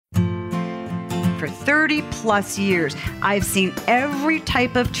for 30 plus years. I've seen every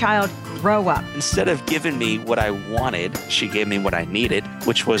type of child grow up. Instead of giving me what I wanted, she gave me what I needed,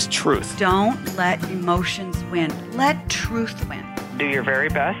 which was truth. Don't let emotions win. Let truth win. Do your very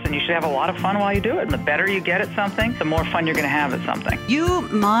best, and you should have a lot of fun while you do it. And the better you get at something, the more fun you're going to have at something. You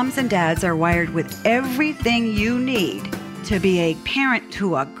moms and dads are wired with everything you need to be a parent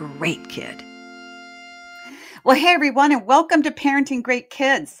to a great kid. Well, hey, everyone, and welcome to Parenting Great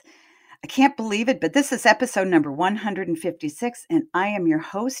Kids. I can't believe it, but this is episode number 156, and I am your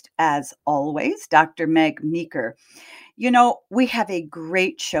host, as always, Dr. Meg Meeker. You know, we have a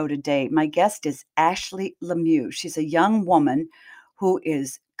great show today. My guest is Ashley Lemieux. She's a young woman who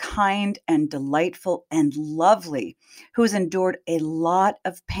is kind and delightful and lovely, who has endured a lot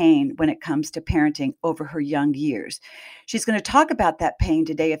of pain when it comes to parenting over her young years. She's going to talk about that pain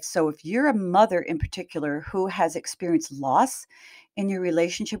today. If you're a mother in particular who has experienced loss in your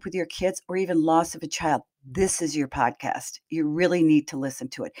relationship with your kids or even loss of a child, this is your podcast. You really need to listen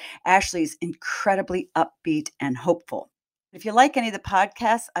to it. Ashley is incredibly upbeat and hopeful. If you like any of the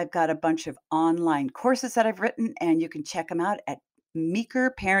podcasts, I've got a bunch of online courses that I've written, and you can check them out at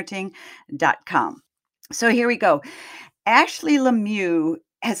meekerparenting.com. So here we go. Ashley Lemieux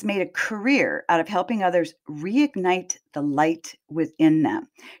has made a career out of helping others reignite the light within them.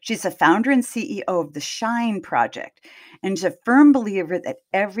 She's the founder and CEO of the Shine Project, and is a firm believer that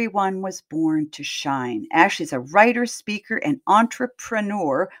everyone was born to shine. Ashley's a writer, speaker, and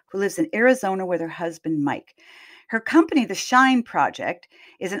entrepreneur who lives in Arizona with her husband, Mike. Her company, The Shine Project,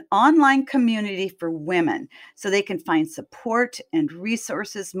 is an online community for women so they can find support and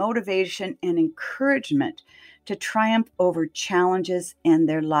resources, motivation, and encouragement to triumph over challenges in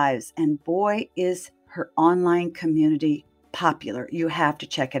their lives. And boy, is her online community popular. You have to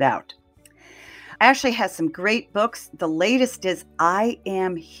check it out. Ashley has some great books. The latest is I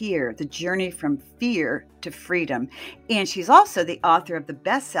Am Here, The Journey from Fear to Freedom. And she's also the author of the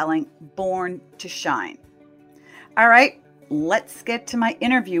best-selling Born to Shine. All right, let's get to my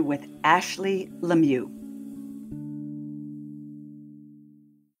interview with Ashley Lemieux.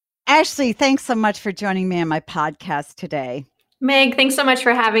 Ashley, thanks so much for joining me on my podcast today. Meg, thanks so much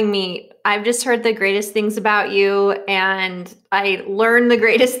for having me. I've just heard the greatest things about you, and I learned the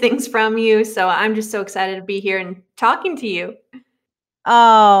greatest things from you. So I'm just so excited to be here and talking to you.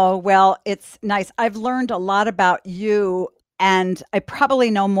 Oh, well, it's nice. I've learned a lot about you, and I probably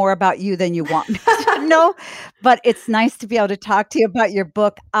know more about you than you want me to know, but it's nice to be able to talk to you about your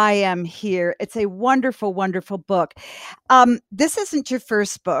book, I Am Here. It's a wonderful, wonderful book. This isn't your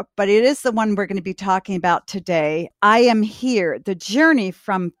first book, but it is the one we're going to be talking about today. I Am Here, The Journey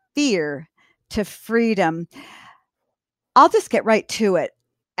from Fear to Freedom. I'll just get right to it.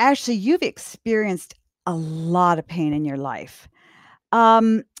 Ashley, you've experienced a lot of pain in your life.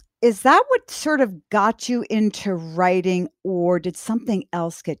 Is that what sort of got you into writing, or did something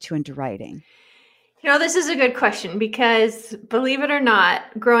else get you into writing? You know, this is a good question because, believe it or not,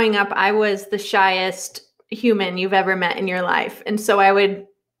 growing up, I was the shyest human you've ever met in your life. And so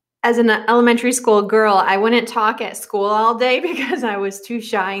as an elementary school girl, I wouldn't talk at school all day because I was too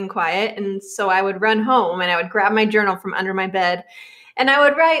shy and quiet. And so I would run home and I would grab my journal from under my bed and I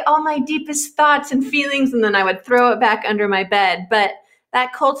would write all my deepest thoughts and feelings, and then I would throw it back under my bed. But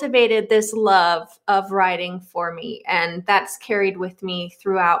that cultivated this love of writing for me, and that's carried with me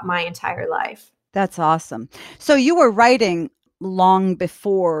throughout my entire life. That's awesome. So you were writing long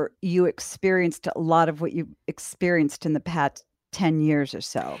before you experienced a lot of what you experienced in the past 10 years or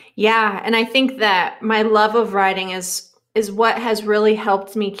so. Yeah, and I think that my love of writing is what has really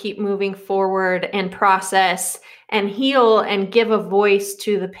helped me keep moving forward and process and heal and give a voice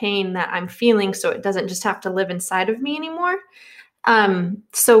to the pain that I'm feeling so it doesn't just have to live inside of me anymore.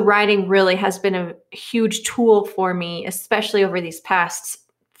 So writing really has been a huge tool for me, especially over these past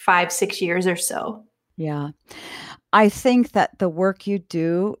 5-6 years or so. Yeah. I think that the work you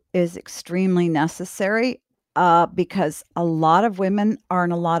do is extremely necessary because a lot of women are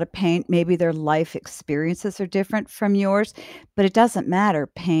in a lot of pain. Maybe their life experiences are different from yours, but it doesn't matter.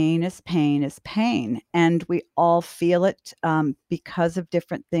 Pain is pain is pain. And we all feel it because of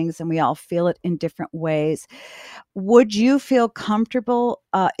different things, and we all feel it in different ways. Would you feel comfortable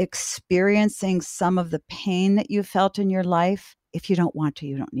experiencing some of the pain that you felt in your life? If you don't want to,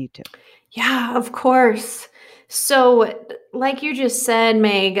 you don't need to. Yeah, of course. So like you just said,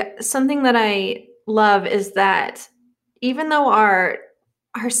 Meg, something that I love is that even though our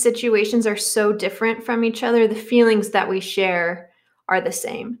situations are so different from each other, the feelings that we share are the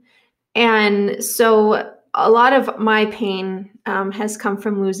same. And so a lot of my pain has come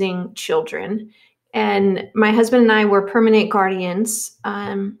from losing children. And my husband and I were permanent guardians.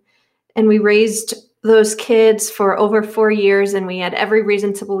 And we raised those kids for over 4 years, and we had every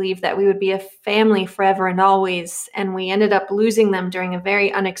reason to believe that we would be a family forever and always. And we ended up losing them during a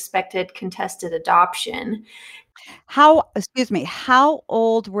very unexpected contested adoption. How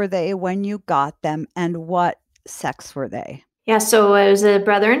old were they when you got them, and what sex were they? Yeah, so it was a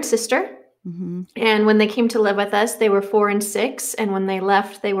brother and sister. Mhm. And when they came to live with us, they were 4 and 6. And when they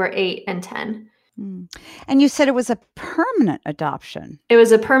left, they were 8 and 10. Mm. And you said it was a permanent adoption. It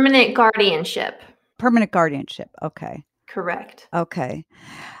was a permanent guardianship. Permanent guardianship. Okay. Correct. Okay.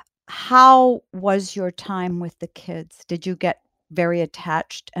 How was your time with the kids? Did you get very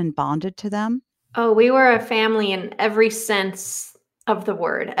attached and bonded to them? Oh, we were a family in every sense of the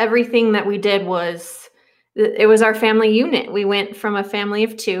word. Everything that we did it was our family unit. We went from a family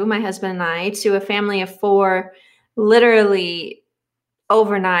of 2, my husband and I, to a family of 4, literally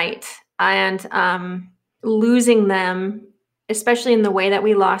overnight. And losing them, especially in the way that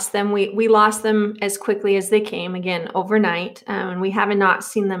we lost them, we lost them as quickly as they came, again, overnight. And we have not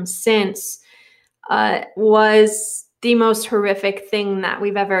seen them since, was the most horrific thing that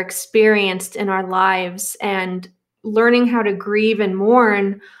we've ever experienced in our lives. And learning how to grieve and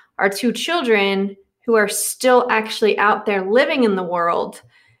mourn our 2 children who are still actually out there living in the world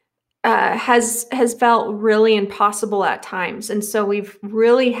has felt really impossible at times. And so we've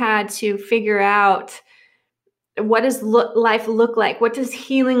really had to figure out, what does life look like? What does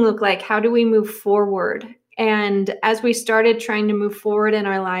healing look like? How do we move forward? And as we started trying to move forward in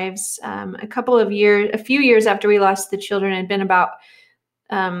our lives, a few years after we lost the children, it had been about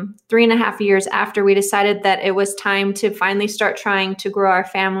 3.5 years after, we decided that it was time to finally start trying to grow our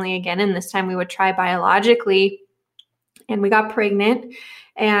family again. And this time we would try biologically. And we got pregnant.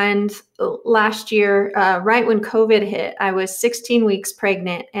 And last year, right when COVID hit, I was 16 weeks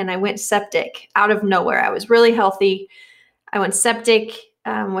pregnant and I went septic out of nowhere. I was really healthy. I went septic,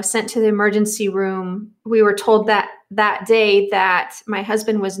 was sent to the emergency room. We were told that day that my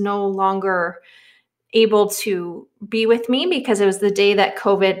husband was no longer able to be with me because it was the day that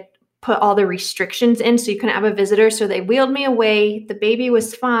COVID put all the restrictions in, so you couldn't have a visitor. So they wheeled me away. The baby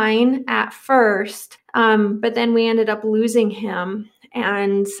was fine at first, but then we ended up losing him,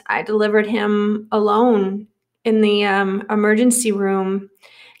 and I delivered him alone in the emergency room.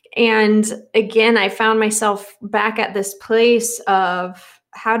 And again, I found myself back at this place of,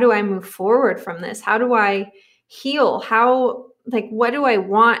 how do I move forward from this? How do I heal? What do I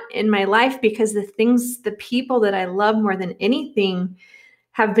want in my life? Because the people that I love more than anything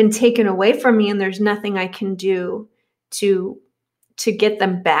have been taken away from me, and there's nothing I can do to get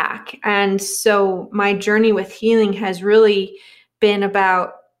them back. And so my journey with healing has really been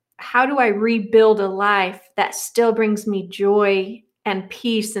about, how do I rebuild a life that still brings me joy and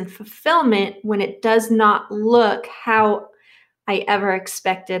peace and fulfillment when it does not look how I ever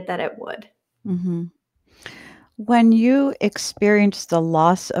expected that it would. Mm-hmm. When you experienced the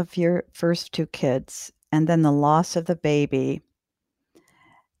loss of your first 2 kids and then the loss of the baby,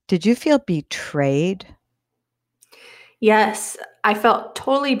 did you feel betrayed? Yes, I felt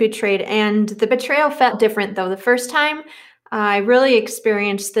totally betrayed. And the betrayal felt different, though. The first time, I really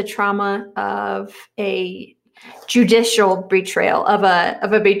experienced the trauma of a judicial betrayal, of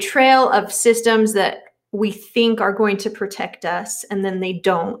a betrayal of systems that we think are going to protect us, and then they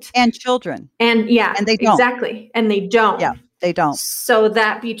don't. And children. And yeah, and they don't. exactly. And they don't. Yeah, they don't. So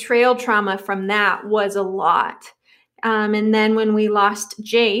that betrayal trauma from that was a lot. And then when we lost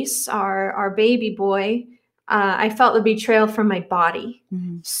Jace, our baby boy, I felt the betrayal from my body.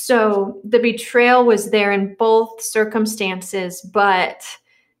 Mm-hmm. So the betrayal was there in both circumstances, but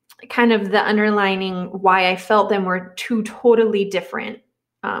kind of the underlining why I felt them were 2 totally different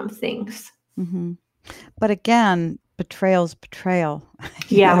things. Mm-hmm. But again, betrayal's betrayal.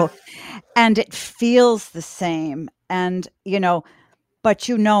 Yeah. And it feels the same. And, but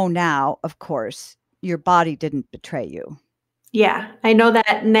now, of course, your body didn't betray you. Yeah, I know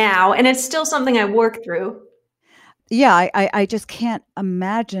that now. And it's still something I work through. Yeah, I just can't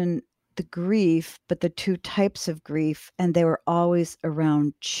imagine the grief, but the 2 types of grief, and they were always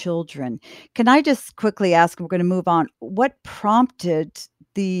around children. Can I just quickly ask, we're going to move on, what prompted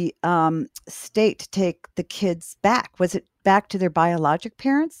the state to take the kids back? Was it back to their biologic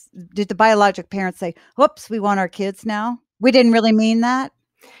parents? Did the biologic parents say, whoops, we want our kids now? We didn't really mean that?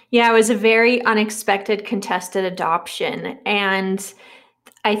 Yeah, it was a very unexpected contested adoption. And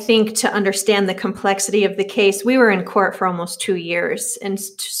I think to understand the complexity of the case, we were in court for almost 2 years. And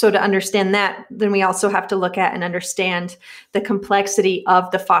so to understand that, then we also have to look at and understand the complexity of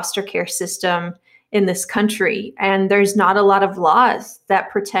the foster care system in this country. And there's not a lot of laws that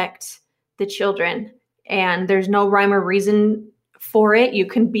protect the children. And there's no rhyme or reason for it. You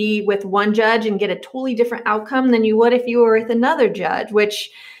can be with one judge and get a totally different outcome than you would if you were with another judge,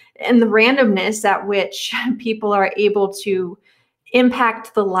 and the randomness at which people are able to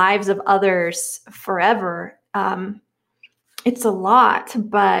impact the lives of others forever. It's a lot,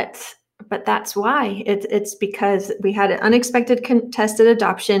 but that's why. It's because we had an unexpected contested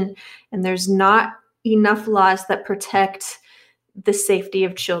adoption, and there's not enough laws that protect the safety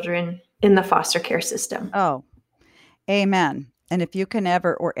of children in the foster care system. Oh, amen. And if you can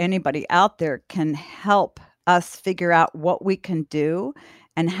ever, or anybody out there can help us figure out what we can do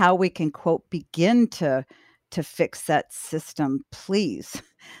and how we can, quote, begin to fix that system, please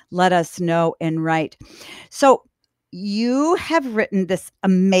let us know and write. So you have written this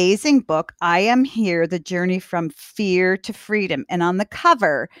amazing book, I Am Here, The Journey from Fear to Freedom. And on the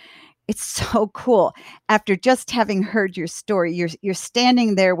cover, it's so cool. After just having heard your story, you're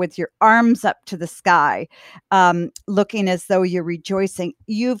standing there with your arms up to the sky, looking as though you're rejoicing.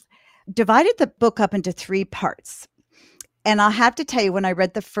 You've divided the book up into 3 parts. And I'll have to tell you, when I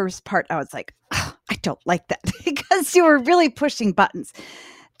read the first part, I was like, oh, I don't like that, because you were really pushing buttons.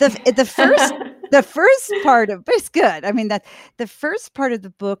 The first part of it's good. I mean, that the first part of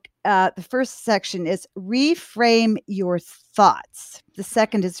the book, the first section is reframe your thoughts. The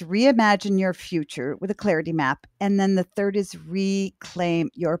second is reimagine your future with a clarity map. And then the third is reclaim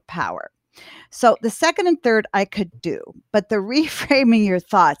your power. So the second and third I could do, but the reframing your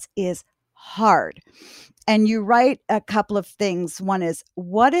thoughts is hard. And you write a couple of things. One is,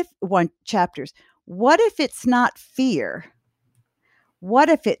 what if it's not fear? What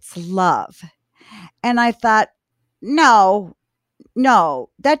if it's love? And I thought, no,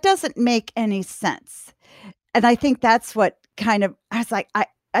 that doesn't make any sense. And I think that's what I was like,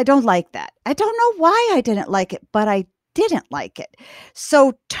 I don't like that. I don't know why I didn't like it, but I didn't like it.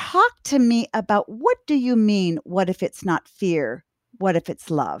 So talk to me about, what do you mean? What if it's not fear? What if it's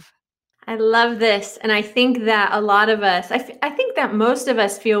love? I love this. And I think that a lot of us, I think that most of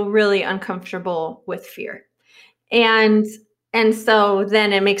us feel really uncomfortable with fear. And so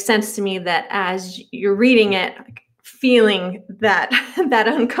then it makes sense to me that as you're reading it, feeling that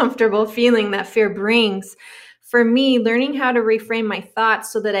uncomfortable feeling that fear brings, for me, learning how to reframe my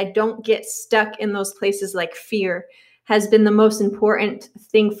thoughts so that I don't get stuck in those places like fear has been the most important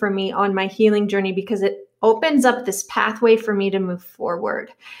thing for me on my healing journey, because it opens up this pathway for me to move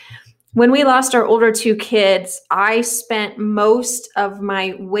forward. When we lost our older 2 kids, I spent most of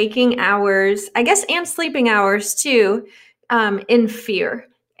my waking hours, I guess, and sleeping hours too, in fear.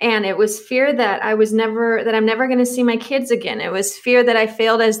 And it was fear that I'm never going to see my kids again. It was fear that I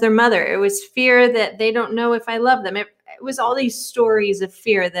failed as their mother. It was fear that they don't know if I love them. It was all these stories of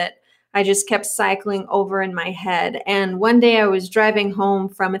fear that I just kept cycling over in my head. And one day I was driving home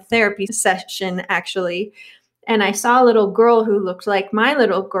from a therapy session, actually, and I saw a little girl who looked like my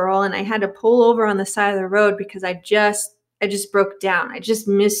little girl, and I had to pull over on the side of the road because I just broke down. I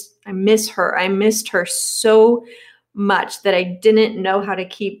miss her. I missed her so much that I didn't know how to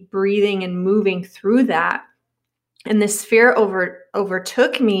keep breathing and moving through that. And this fear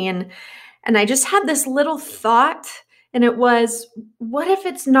overtook me. And I just had this little thought, and it was, what if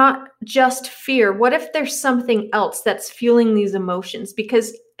it's not just fear? What if there's something else that's fueling these emotions?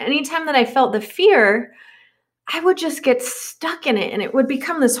 Because anytime that I felt the fear, I would just get stuck in it, and it would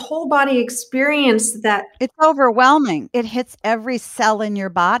become this whole body experience that it's overwhelming. It hits every cell in your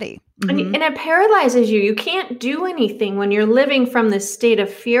body. Mm-hmm. And it paralyzes you. You can't do anything when you're living from this state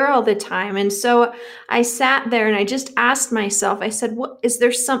of fear all the time. And so I sat there and I just asked myself, I said, "What is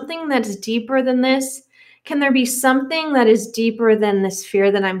there something that's deeper than this? Can there be something that is deeper than this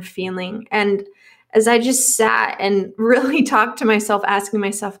fear that I'm feeling?" And as I just sat and really talked to myself, asking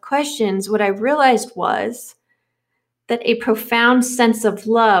myself questions, what I realized was that a profound sense of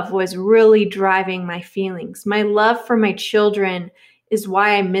love was really driving my feelings. My love for my children is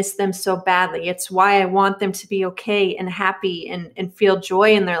why I miss them so badly. It's why I want them to be okay and happy and feel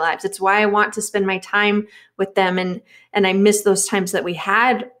joy in their lives. It's why I want to spend my time with them. And I miss those times that we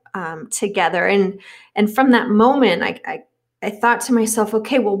had together. And from that moment, I thought to myself,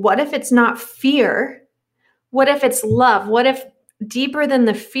 okay, well, what if it's not fear? What if it's love? What if deeper than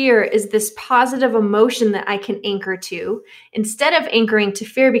the fear is this positive emotion that I can anchor to instead of anchoring to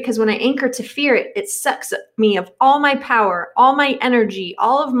fear? Because when I anchor to fear, it sucks me of all my power, all my energy,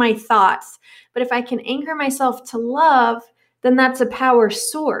 all of my thoughts. But if I can anchor myself to love, then that's a power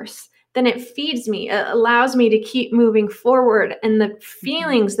source. Then it feeds me. It allows me to keep moving forward. And the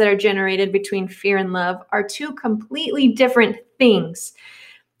feelings that are generated between fear and love are 2 completely different things.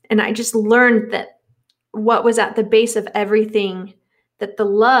 And I just learned that what was at the base of everything, that the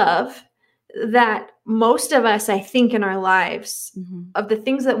love that most of us, I think, in our lives, Mm-hmm. of the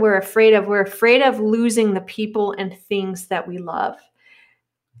things that we're afraid of losing the people and things that we love.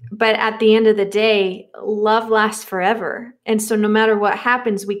 But at the end of the day, love lasts forever. And so no matter what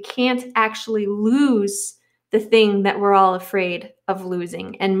happens, we can't actually lose the thing that we're all afraid of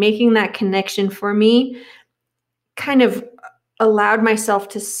losing. And making that connection for me kind of allowed myself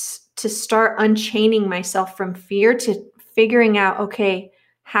to start unchaining myself from fear, to figuring out, okay,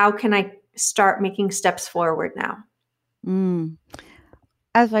 how can I start making steps forward now? Mm.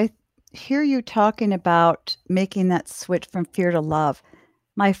 As I hear you talking about making that switch from fear to love,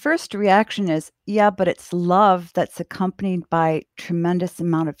 my first reaction is, yeah, but it's love that's accompanied by tremendous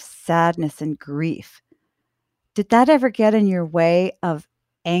amount of sadness and grief. Did that ever get in your way of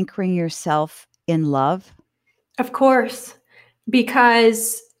anchoring yourself in love? Of course,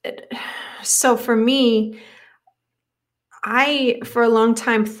 because so for me, I, for a long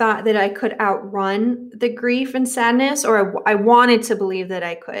time, thought that I could outrun the grief and sadness, or I wanted to believe that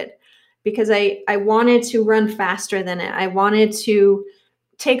I could, because I wanted to run faster than it. I wanted to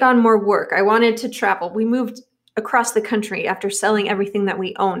take on more work. I wanted to travel. We moved across the country after selling everything that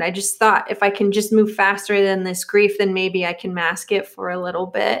we owned. I just thought, if I can just move faster than this grief, then maybe I can mask it for a little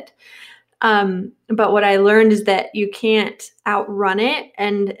bit. But what I learned is that you can't outrun it,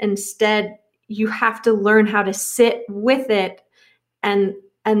 and instead you have to learn how to sit with it and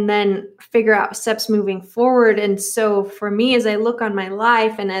then figure out steps moving forward. And so for me, as I look on my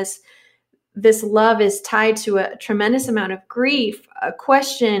life, and as this love is tied to a tremendous amount of grief, a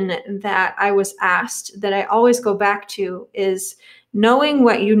question that I was asked that I always go back to is, knowing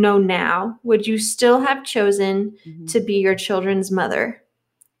what you know now, would you still have chosen to be your children's mother?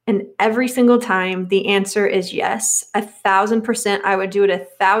 And every single time the answer is yes. 1,000%. I would do it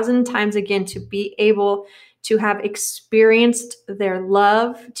 1,000 times again to be able to have experienced their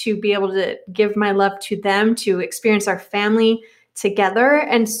love, to be able to give my love to them, to experience our family together.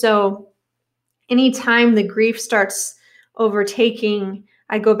 And so anytime the grief starts overtaking,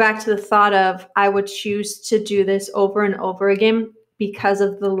 I go back to the thought of, I would choose to do this over and over again because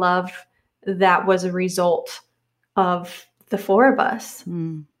of the love that was a result of the four of us.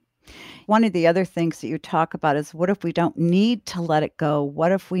 Mm. One of the other things that you talk about is, what if we don't need to let it go?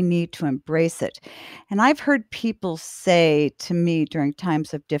 What if we need to embrace it? And I've heard people say to me during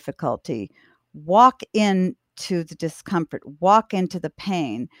times of difficulty, walk into the discomfort, walk into the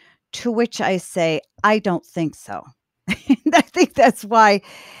pain, to which I say, I don't think so. I think that's why,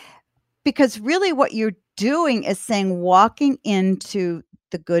 because really what you're doing is saying, walking into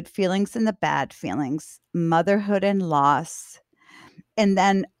the good feelings and the bad feelings, motherhood and loss, and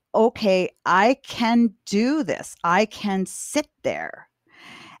then, okay, I can do this. I can sit there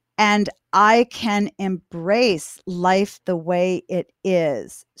and I can embrace life the way it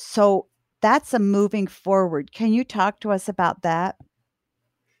is. So that's a moving forward. Can you talk to us about that?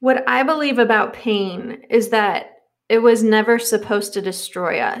 What I believe about pain is that it was never supposed to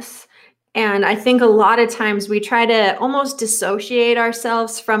destroy us. And I think a lot of times we try to almost dissociate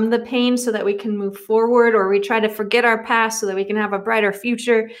ourselves from the pain so that we can move forward, or we try to forget our past so that we can have a brighter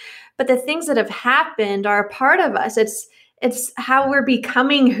future. But the things that have happened are a part of us. It's how we're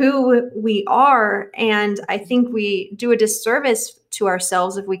becoming who we are. And I think we do a disservice to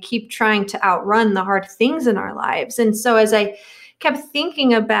ourselves if we keep trying to outrun the hard things in our lives. And so as I kept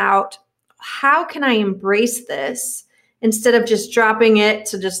thinking about, how can I embrace this? Instead of just dropping it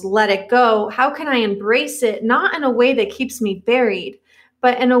to just let it go, how can I embrace it, not in a way that keeps me buried,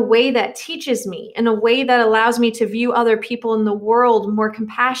 but in a way that teaches me, in a way that allows me to view other people in the world more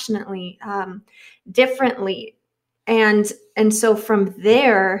compassionately, differently. And so from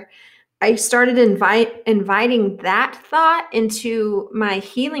there, I started inviting that thought into my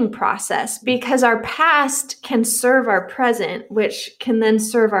healing process, because our past can serve our present, which can then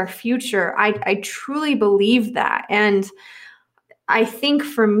serve our future. I truly believe that. And I think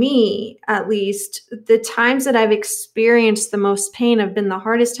for me, at least, the times that I've experienced the most pain have been the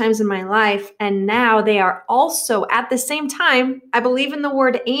hardest times in my life. And now they are also, at the same time, I believe in the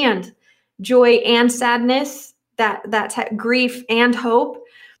word and, joy and sadness, that grief and hope.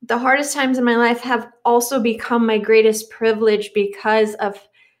 The hardest times in my life have also become my greatest privilege because of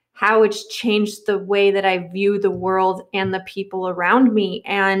how it's changed the way that I view the world and the people around me,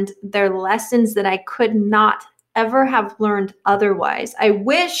 and they're lessons that I could not ever have learned otherwise. I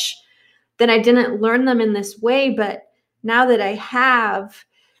wish that I didn't learn them in this way, but now that I have,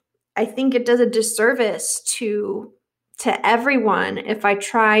 I think it does a disservice to everyone if I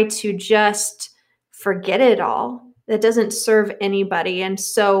try to just forget it all. That doesn't serve anybody. And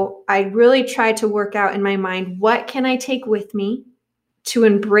so I really try to work out in my mind, what can I take with me? to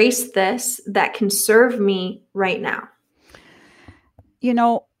embrace this that can serve me right now? You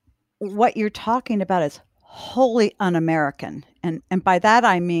know, what you're talking about is wholly un-American. And by that,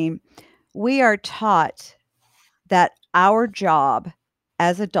 I mean, we are taught that our job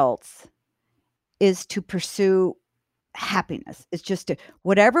as adults is to pursue happiness. It's just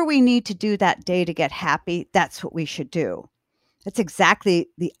whatever we need to do that day to get happy, that's what we should do. That's exactly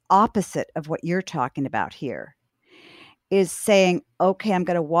the opposite of what you're talking about here, is saying, okay, I'm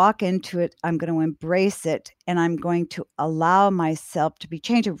going to walk into it, I'm going to embrace it, and I'm going to allow myself to be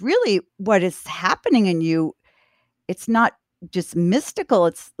changed. And really, what is happening in you, it's not just mystical,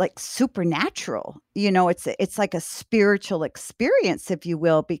 it's like supernatural. It's like a spiritual experience, if you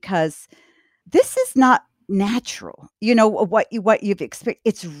will, because this is not natural. What you've experienced,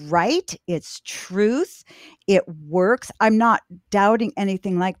 it's right, it's truth, it works. I'm not doubting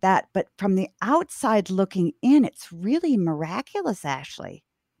anything like that, but from the outside looking in, it's really miraculous, Ashley.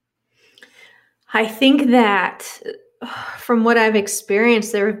 I think that from what I've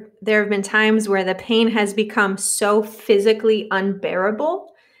experienced, there have been times where the pain has become so physically unbearable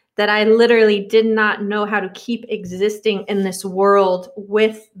that I literally did not know how to keep existing in this world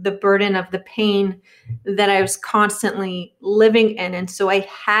with the burden of the pain that I was constantly living in. And so I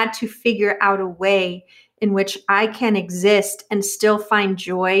had to figure out a way in which I can exist and still find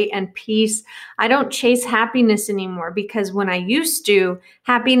joy and peace. I don't chase happiness anymore, because when I used to,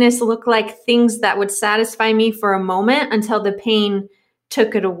 happiness looked like things that would satisfy me for a moment until the pain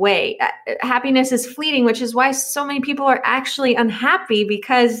took it away. Happiness is fleeting, which is why so many people are actually unhappy,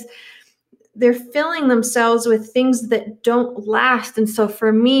 because they're filling themselves with things that don't last. And so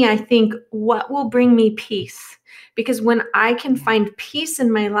for me, I think, what will bring me peace? Because when I can find peace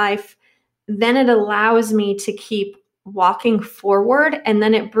in my life, then it allows me to keep walking forward. And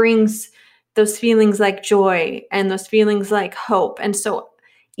then it brings those feelings like joy and those feelings like hope. And so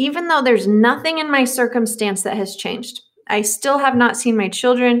even though there's nothing in my circumstance that has changed, I still have not seen my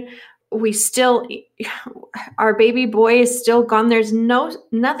children. Our baby boy is still gone. There's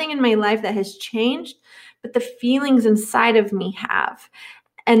nothing in my life that has changed, but the feelings inside of me have.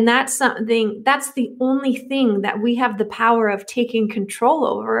 And that's the only thing that we have the power of taking control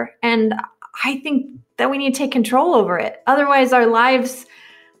over. And I think that we need to take control over it. Otherwise, our lives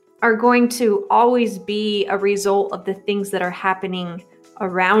are going to always be a result of the things that are happening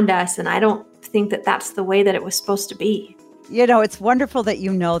around us. And I don't think that that's the way that it was supposed to be. It's wonderful that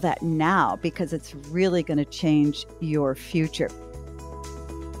you know that now, because it's really going to change your future.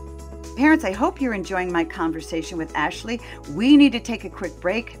 Parents, I hope you're enjoying my conversation with Ashley. We need to take a quick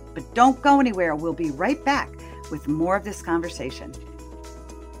break, but don't go anywhere. We'll be right back with more of this conversation.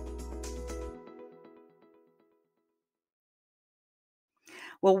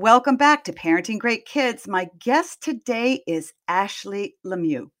 Well, welcome back to Parenting Great Kids. My guest today is Ashley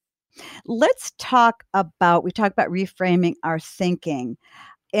Lemieux. Let's talk about reframing our thinking.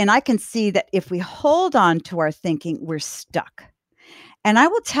 And I can see that if we hold on to our thinking, we're stuck. And I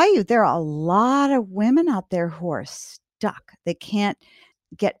will tell you, there are a lot of women out there who are stuck. They can't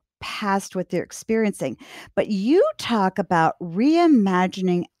get past what they're experiencing. But you talk about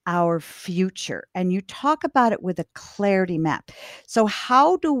reimagining our future, and you talk about it with a clarity map. So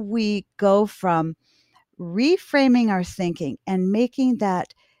how do we go from reframing our thinking and making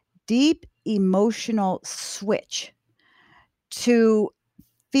that deep emotional switch to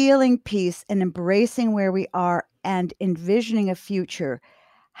feeling peace and embracing where we are and envisioning a future?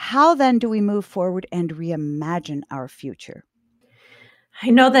 How then do we move forward and reimagine our future?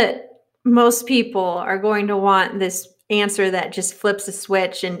 I know that most people are going to want this answer that just flips a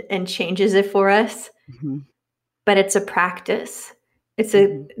switch and changes it for us. Mm-hmm. But it's a practice. It's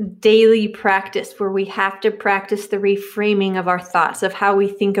a daily practice where we have to practice the reframing of our thoughts, of how we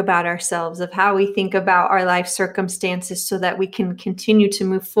think about ourselves, of how we think about our life circumstances, so that we can continue to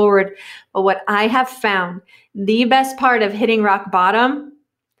move forward. But what I have found, the best part of hitting rock bottom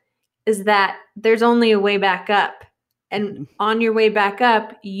is that there's only a way back up. And on your way back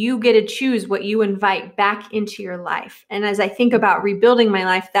up, you get to choose what you invite back into your life. And as I think about rebuilding my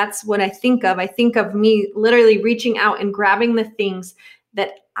life, that's what I think of. I think of me literally reaching out and grabbing the things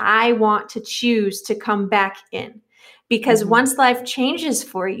that I want to choose to come back in. Because once life changes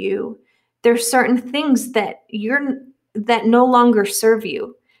for you, there's certain things that no longer serve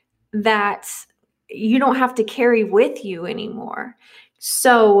you, that you don't have to carry with you anymore.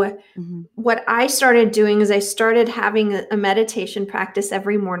 So what I started doing is I started having a meditation practice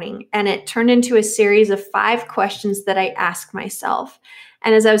every morning, and it turned into a series of 5 questions that I ask myself.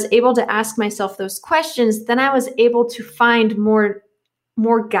 And as I was able to ask myself those questions, then I was able to find more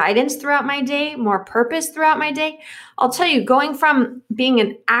more guidance throughout my day, more purpose throughout my day. I'll tell you, going from being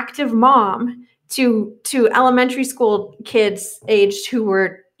an active mom to elementary school kids aged who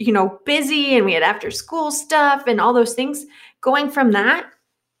were, busy, and we had after school stuff and all those things, going from that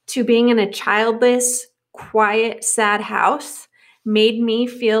to being in a childless, quiet, sad house made me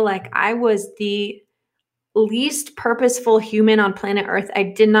feel like I was the least purposeful human on planet Earth. I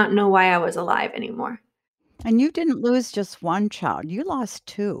did not know why I was alive anymore. And you didn't lose just one child. You lost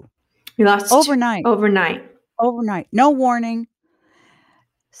two. We lost overnight. Overnight. No warning.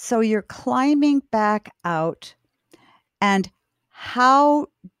 So you're climbing back out. And how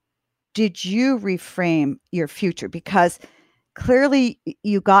did you reframe your future? Because clearly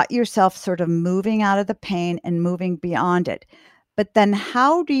you got yourself sort of moving out of the pain and moving beyond it. But then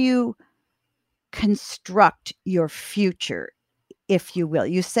how do you construct your future, if you will?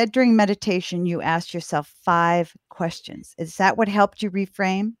 You said during meditation, you asked yourself 5 questions. Is that what helped you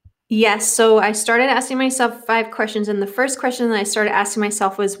reframe? Yes. So I started asking myself 5 questions. And the first question that I started asking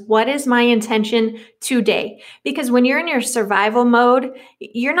myself was, what is my intention today? Because when you're in your survival mode,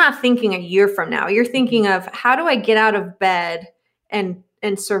 you're not thinking a year from now. You're thinking of, how do I get out of bed and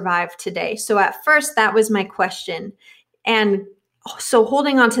survive today? So at first, that was my question. And so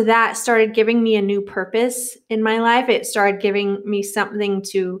holding on to that started giving me a new purpose in my life. It started giving me something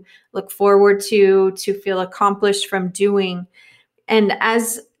to look forward to feel accomplished from doing. And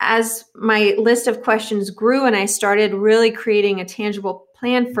as my list of questions grew and I started really creating a tangible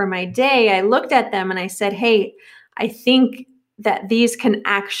plan for my day, I looked at them and I said, hey, I think that these can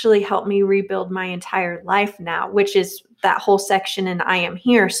actually help me rebuild my entire life now, which is that whole section in I Am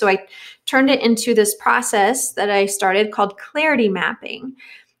Here. So I turned it into this process that I started called clarity mapping.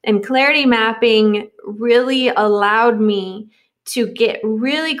 And clarity mapping really allowed me to get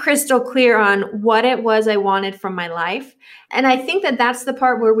really crystal clear on what it was I wanted from my life. And I think that that's the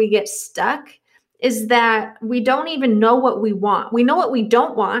part where we get stuck, is that we don't even know what we want. We know what we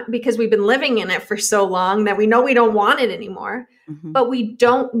don't want because we've been living in it for so long that we know we don't want it anymore, but we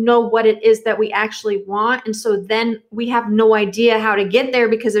don't know what it is that we actually want. And so then we have no idea how to get there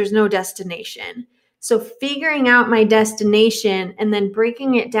because there's no destination. So figuring out my destination and then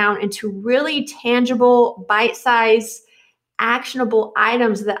breaking it down into really tangible, bite-sized, actionable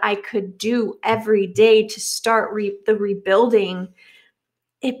items that I could do every day to start the rebuilding,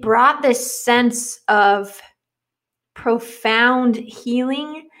 it brought this sense of profound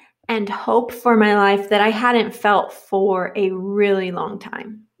healing and hope for my life that I hadn't felt for a really long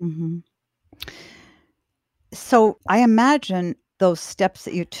time. Mm-hmm. So I imagine those steps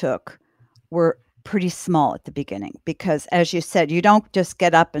that you took were pretty small at the beginning, because as you said, you don't just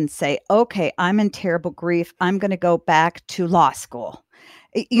get up and say, okay, I'm in terrible grief, I'm going to go back to law school.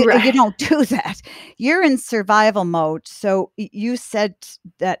 You don't do that. You're in survival mode. So you said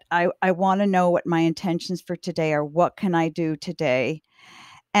that I want to know what my intentions for today are. What can I do today?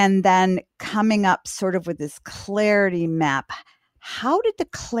 And then coming up sort of with this clarity map. How did the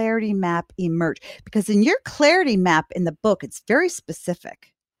clarity map emerge? Because in your clarity map in the book, it's very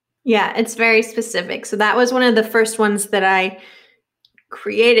specific. Yeah, it's very specific. So that was one of the first ones that I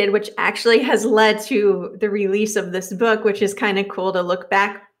created, which actually has led to the release of this book, which is kind of cool to look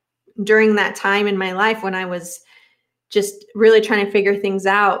back during that time in my life when I was just really trying to figure things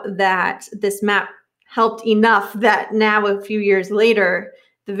out, that this map helped enough that now, a few years later,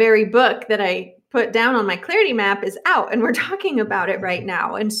 the very book that I put down on my clarity map is out and we're talking about it right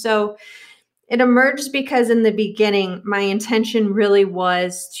now. And so it emerged because in the beginning, my intention really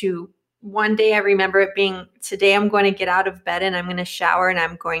was to, one day I remember it being, today I'm going to get out of bed and I'm going to shower and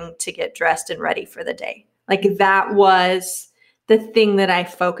I'm going to get dressed and ready for the day. Like that was the thing that I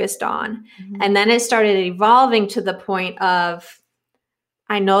focused on. And then it started evolving to the point of,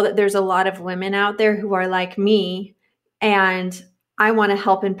 I know that there's a lot of women out there who are like me and I want to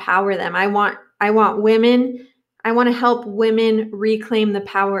help empower them. I want to help women reclaim the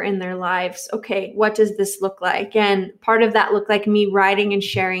power in their lives. Okay, what does this look like? And part of that looked like me writing and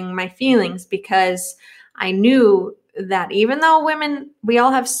sharing my feelings, because I knew that even though women, we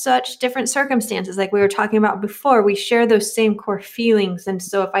all have such different circumstances, like we were talking about before, we share those same core feelings. And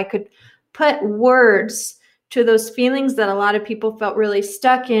so if I could put words to those feelings that a lot of people felt really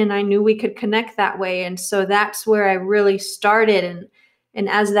stuck in, I knew we could connect that way. And so that's where I really started. And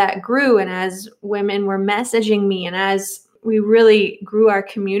as that grew, and as women were messaging me, and as we really grew our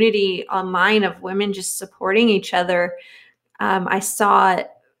community online of women just supporting each other, I saw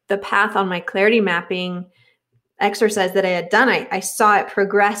the path on my clarity mapping exercise that I had done. I saw it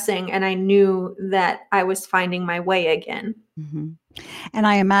progressing, and I knew that I was finding my way again. And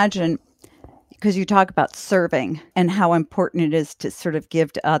I imagine because you talk about serving and how important it is to sort of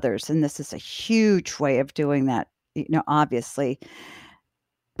give to others. And this is a huge way of doing that, obviously.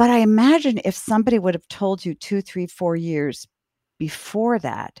 But I imagine if somebody would have told you 2, 3, 4 years before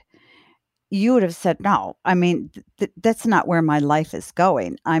that, you would have said, no, I mean, that's not where my life is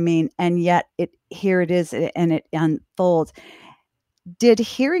going. I mean, and yet here it is and it unfolds. Did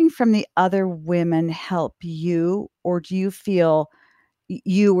hearing from the other women help you, or do you feel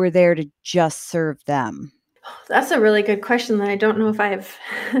you were there to just serve them? That's a really good question that I don't know if I've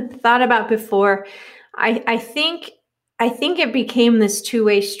thought about before. I think it became this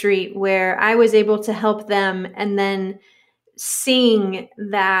two-way street where I was able to help them, and then seeing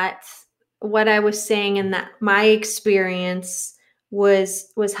that what I was saying and that my experience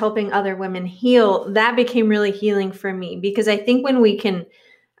was helping other women heal, that became really healing for me. Because I think when we can,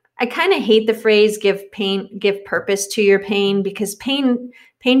 I kind of hate the phrase give purpose to your pain, because pain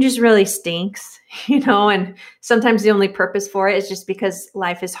just really stinks, and sometimes the only purpose for it is just because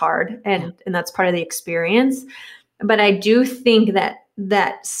life is hard, and that's part of the experience. But I do think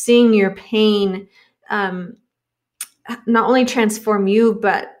that seeing your pain not only transform you,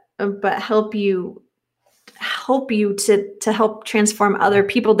 but help you to help transform other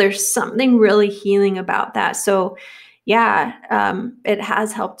people. There's something really healing about that. So it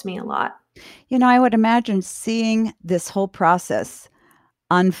has helped me a lot. I would imagine seeing this whole process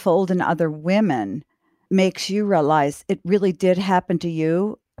unfold in other women makes you realize it really did happen to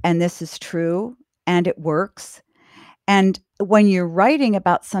you, and this is true, and it works. And when you're writing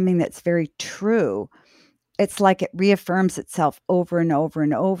about something that's very true, it's like it reaffirms itself over and over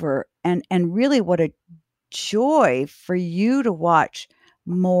and over. And really, what a joy for you to watch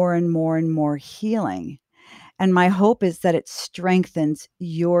more and more and more healing. And my hope is that it strengthens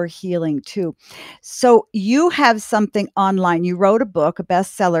your healing too. So you have something online. You wrote a book, a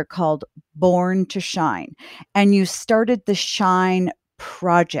bestseller called Born to Shine, and you started the Shine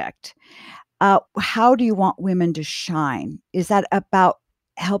Project. How do you want women to shine? Is that about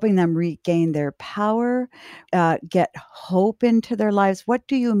helping them regain their power, get hope into their lives? What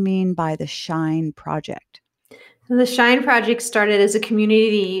do you mean by the Shine Project? The Shine Project started as a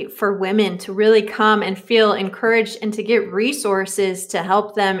community for women to really come and feel encouraged and to get resources to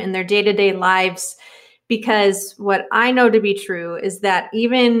help them in their day-to-day lives. Because what I know to be true is that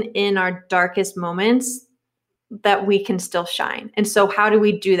even in our darkest moments, that we can still shine. And so how do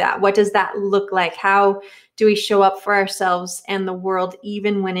we do that? What does that look like? How do we show up for ourselves and the world,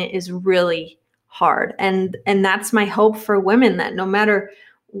 even when it is really hard? And that's my hope for women, that no matter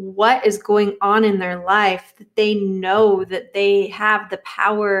what is going on in their life, that they know that they have the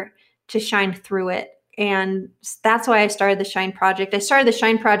power to shine through it. And that's why I started the Shine Project. I started the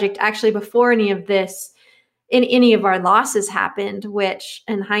Shine Project actually before any of our losses happened, which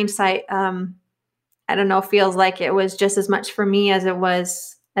in hindsight, I don't know, feels like it was just as much for me as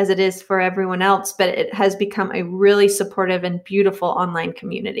it is for everyone else, but it has become a really supportive and beautiful online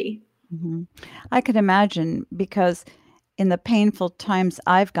community. Mm-hmm. I could imagine, because in the painful times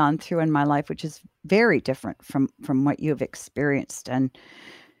I've gone through in my life, which is very different from what you've experienced. And,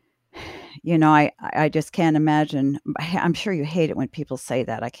 I just can't imagine. I'm sure you hate it when people say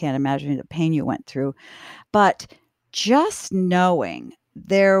that. I can't imagine the pain you went through. But just knowing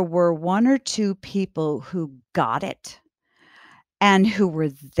there were 1 or 2 people who got it and who were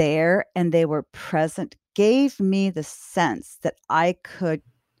there and they were present gave me the sense that I could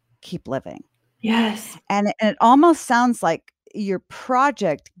keep living. Yes. And it almost sounds like your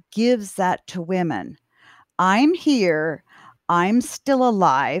project gives that to women. I'm here. I'm still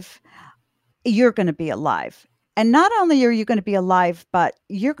alive. You're going to be alive. And not only are you going to be alive, but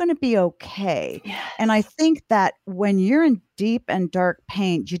you're going to be okay. Yes. And I think that when you're in deep and dark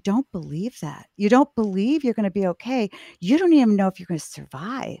pain, you don't believe that. You don't believe you're going to be okay. You don't even know if you're going to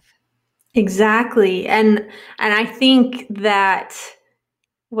survive. Exactly. And I think that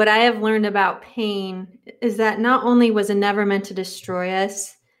what I have learned about pain is that not only was it never meant to destroy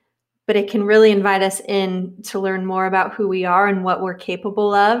us, but it can really invite us in to learn more about who we are and what we're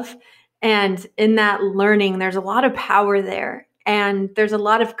capable of. And in that learning, there's a lot of power there. And there's a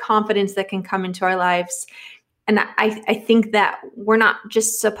lot of confidence that can come into our lives. And I think that we're not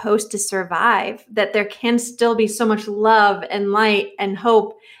just supposed to survive, that there can still be so much love and light and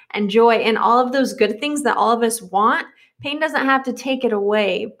hope and joy and all of those good things that all of us want. Pain doesn't have to take it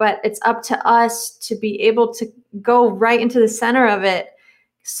away, but it's up to us to be able to go right into the center of it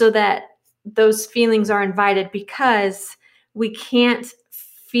so that those feelings are invited, because we can't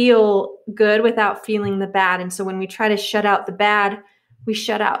feel good without feeling the bad. And so when we try to shut out the bad, we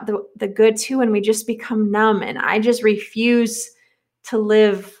shut out the good too, and we just become numb. And I just refuse to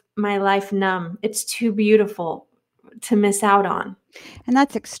live my life numb. It's too beautiful to miss out on. And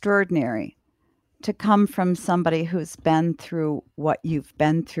that's extraordinary to come from somebody who's been through what you've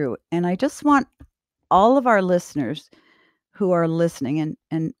been through. And I just want all of our listeners who are listening,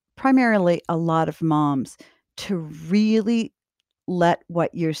 and primarily a lot of moms, to really let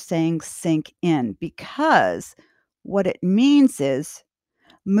what you're saying sink in, because what it means is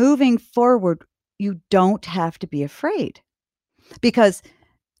moving forward, you don't have to be afraid. Because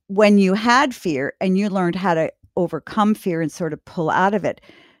when you had fear and you learned how to overcome fear and sort of pull out of it,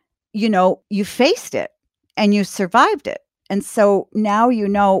 you faced it and you survived it. And so now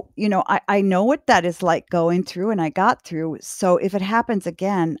I know what that is like going through, and I got through. So if it happens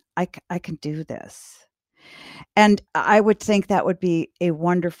again, I can do this. And I would think that would be a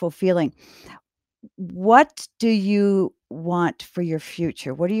wonderful feeling. What do you want for your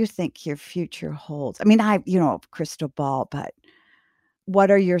future? What do you think your future holds? I mean, crystal ball, but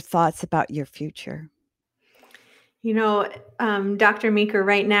what are your thoughts about your future? Dr. Meeker,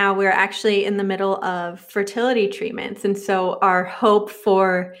 right now we're actually in the middle of fertility treatments. And so our hope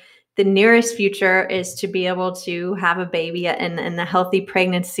for the nearest future is to be able to have a baby and a healthy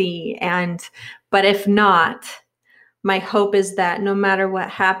pregnancy. But if not, my hope is that no matter what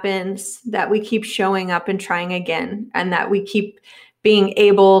happens, that we keep showing up and trying again, and that we keep being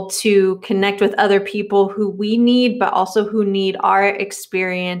able to connect with other people who we need, but also who need our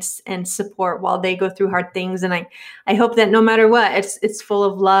experience and support while they go through hard things. And I hope that no matter what, it's full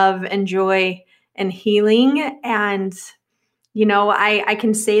of love and joy and healing. And, I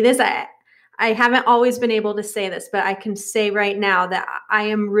can say this, I haven't always been able to say this, but I can say right now that I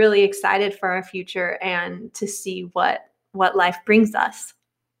am really excited for our future and to see what life brings us.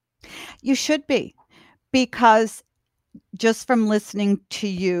 You should be, because just from listening to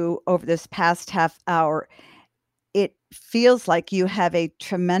you over this past half hour, it feels like you have a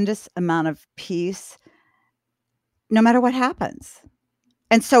tremendous amount of peace no matter what happens.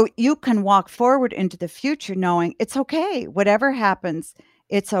 And so you can walk forward into the future knowing it's okay. Whatever happens,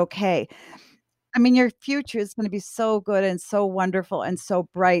 it's okay. I mean, your future is going to be so good and so wonderful and so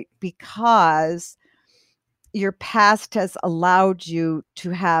bright because your past has allowed you to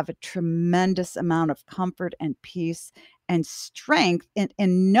have a tremendous amount of comfort and peace and strength in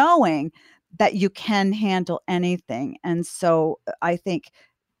knowing that you can handle anything. And so I think,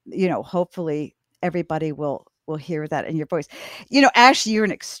 hopefully everybody will hear that in your voice. Ashley, you're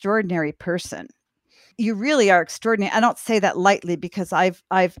an extraordinary person. You really are extraordinary. I don't say that lightly, because I've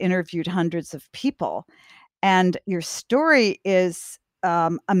interviewed hundreds of people, and your story is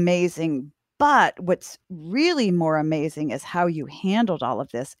amazing. But what's really more amazing is how you handled all of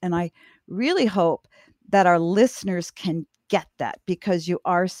this. And I really hope that our listeners can get that, because you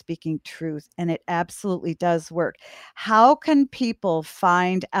are speaking truth and it absolutely does work. How can people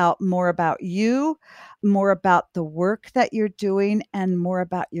find out more about you, more about the work that you're doing, and more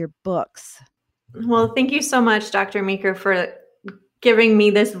about your books? Well, thank you so much, Dr. Meeker, for giving me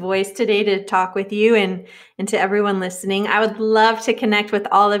this voice today to talk with you and to everyone listening. I would love to connect with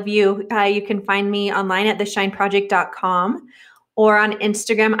all of you. You can find me online at theshineproject.com or on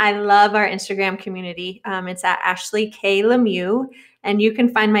Instagram. I love our Instagram community. It's at Ashley K. Lemieux. And you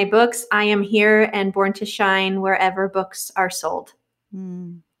can find my books, I Am Here and Born to Shine, wherever books are sold.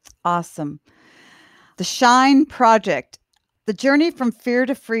 Awesome. The Shine Project, the journey from fear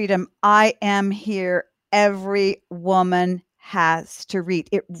to freedom. I Am Here. Every woman has to read.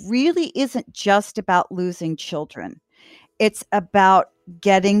 It really isn't just about losing children. It's about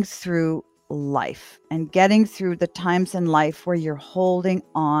getting through life and getting through the times in life where you're holding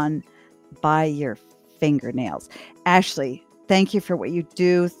on by your fingernails. Ashley, thank you for what you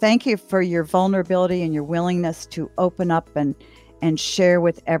do. Thank you for your vulnerability and your willingness to open up and share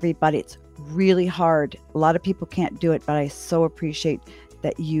with everybody. It's really hard. A lot of people can't do it, but I so appreciate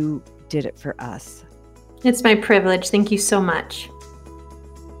that you did it for us. It's my privilege. Thank you so much.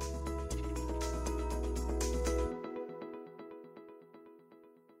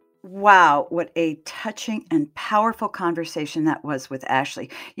 Wow, what a touching and powerful conversation that was with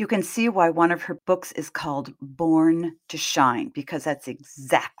Ashley. You can see why one of her books is called Born to Shine, because that's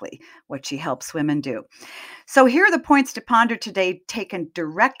exactly what she helps women do. So here are the points to ponder today, taken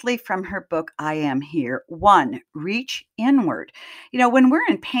directly from her book, I Am Here. 1, reach inward. When we're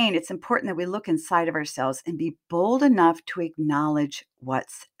in pain, it's important that we look inside of ourselves and be bold enough to acknowledge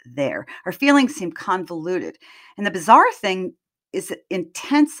what's there. Our feelings seem convoluted. And the bizarre thing is that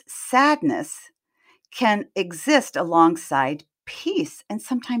intense sadness can exist alongside peace and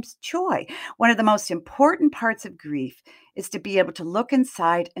sometimes joy. One of the most important parts of grief is to be able to look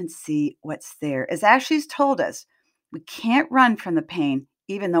inside and see what's there. As Ashley's told us, we can't run from the pain,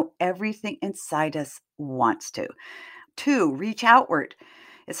 even though everything inside us wants to. 2, reach outward.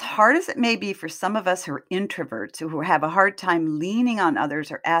 As hard as it may be for some of us who are introverts, who have a hard time leaning on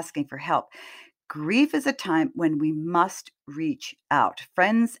others or asking for help, grief is a time when we must reach out.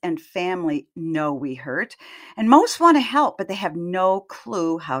 Friends and family know we hurt, and most want to help, but they have no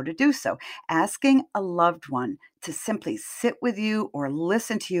clue how to do so. Asking a loved one to simply sit with you or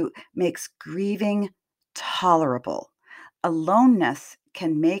listen to you makes grieving tolerable. Aloneness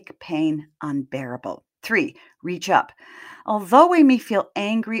can make pain unbearable. 3, reach up. Although we may feel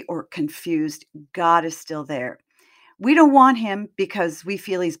angry or confused, God is still there. We don't want him because we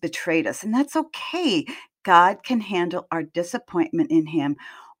feel he's betrayed us, and that's okay. God can handle our disappointment in him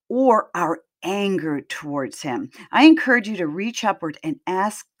or our anger towards him. I encourage you to reach upward and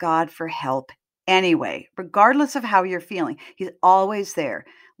ask God for help anyway, regardless of how you're feeling. He's always there,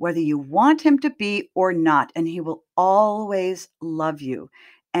 whether you want him to be or not, and he will always love you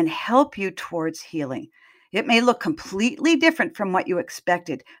and help you towards healing. It may look completely different from what you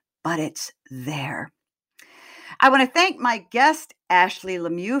expected, but it's there. I want to thank my guest, Ashley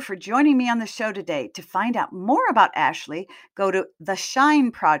Lemieux, for joining me on the show today. To find out more about Ashley, go to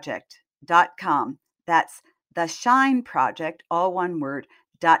theshineproject.com. That's theshineproject, all one word,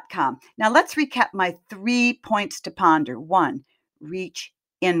 .com. Now let's recap my 3 points to ponder. 1, reach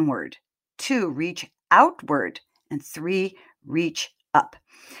inward. 2, reach outward. And 3, reach up.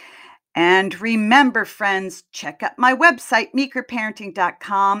 And remember, friends, check out my website,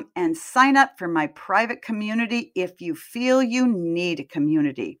 meekerparenting.com, and sign up for my private community if you feel you need a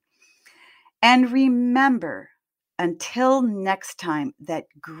community. And remember, until next time, that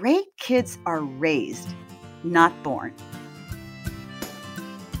great kids are raised, not born.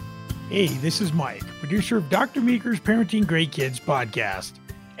 Hey, this is Mike, producer of Dr. Meeker's Parenting Great Kids podcast.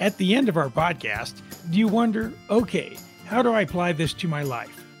 At the end of our podcast, do you wonder, okay, how do I apply this to my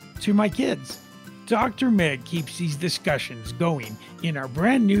life? To my kids? Dr. Meg keeps these discussions going in our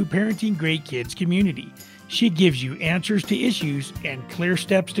brand new Parenting Great Kids community. She gives you answers to issues and clear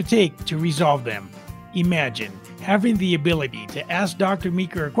steps to take to resolve them. Imagine having the ability to ask Dr.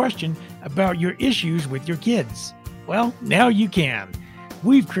 Meeker a question about your issues with your kids. Well, now you can.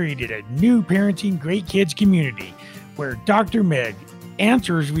 We've created a new Parenting Great Kids community where Dr. Meg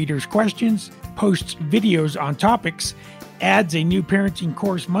answers readers' questions, posts videos on topics, adds a new parenting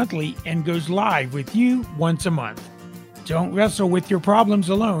course monthly, and goes live with you once a month. Don't wrestle with your problems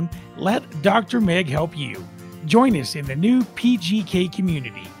alone. Let Dr. Meg help you. Join us in the new PGK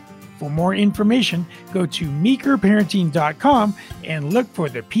community. For more information, go to meekerparenting.com and look for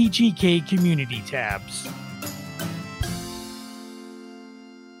the PGK community tabs.